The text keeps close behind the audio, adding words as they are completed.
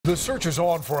The search is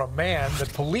on for a man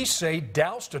that police say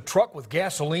doused a truck with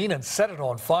gasoline and set it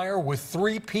on fire with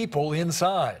 3 people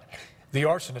inside. The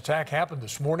arson attack happened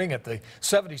this morning at the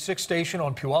 76 station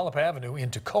on Puyallup Avenue in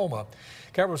Tacoma.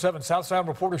 KIRO 7 South Sound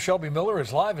reporter Shelby Miller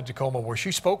is live in Tacoma, where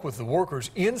she spoke with the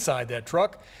workers inside that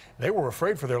truck. They were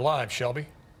afraid for their lives. Shelby.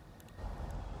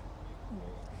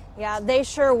 Yeah, they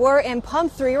sure were. And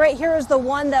pump 3 right here is the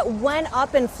one that went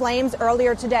up in flames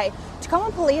earlier today.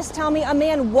 Tacoma police tell me a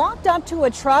man walked up to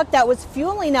a truck that was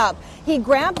fueling up. He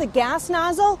grabbed the gas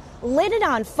nozzle, lit it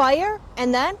on fire,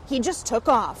 and then he just took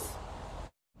off.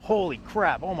 Holy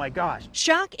crap, oh my gosh.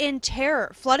 Shock and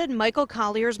terror flooded Michael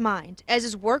Collier's mind as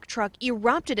his work truck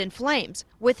erupted in flames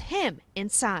with him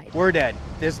inside. We're dead.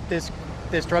 This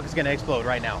truck is going to explode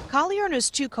right now. Collier and his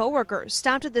 2 co-workers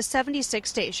stopped at the 76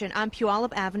 station on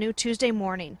Puyallup Avenue Tuesday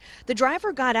morning. The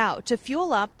driver got out to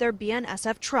fuel up their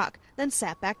BNSF truck, then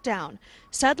sat back down.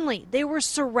 Suddenly, they were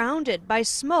surrounded by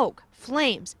smoke,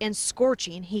 flames, and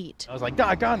scorching heat. I was like,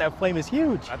 doggone, that flame is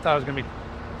huge. I thought I was going to be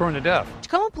burned to death.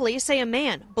 Tacoma police say a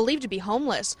man, believed to be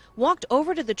homeless, walked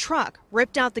over to the truck,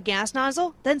 ripped out the gas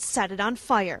nozzle, then set it on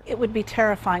fire. It would be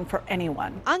terrifying for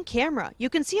anyone. On camera, you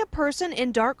can see a person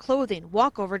in dark clothing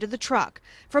walk over to the truck.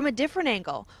 From a different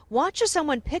angle, watch as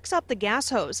someone picks up the gas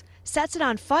hose, sets it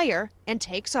on fire, and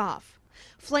takes off.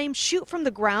 Flames shoot from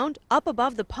the ground up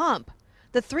above the pump.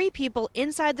 The 3 people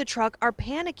inside the truck are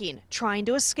panicking, trying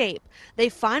to escape. They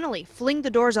finally fling the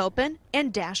doors open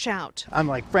and dash out. I'm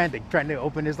like frantic, trying to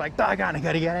open this, like, doggone, I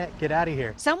gotta get out of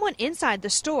here. Someone inside the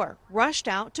store rushed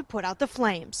out to put out the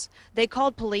flames. They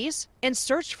called police and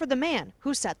searched for the man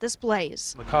who set this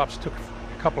blaze. The cops took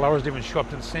a couple hours to even show up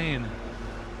to the scene.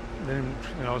 Then,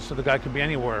 so the guy could be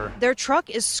anywhere. Their truck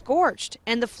is scorched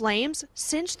and the flames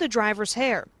cinched the driver's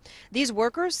hair. These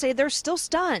workers say they're still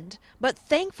stunned, but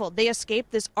thankful they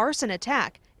escaped this arson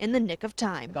attack in the nick of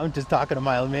time. I'm just talking a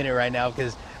mile a minute right now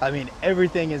because, I mean,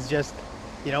 everything is just,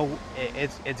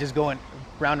 it's just going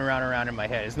round and round and round in my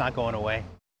head. It's not going away.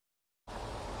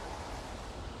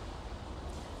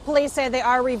 Police say they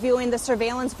are reviewing the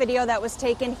surveillance video that was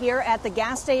taken here at the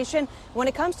gas station. When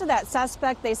it comes to that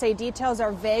suspect, they say details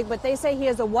are vague, but they say he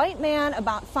is a white man,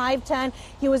 about 5'10".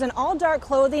 He was in all dark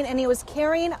clothing and he was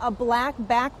carrying a black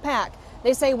backpack.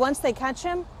 They say once they catch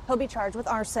him, he'll be charged with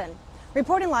arson.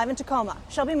 Reporting live in Tacoma,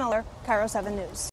 Shelby Miller, KIRO 7 News.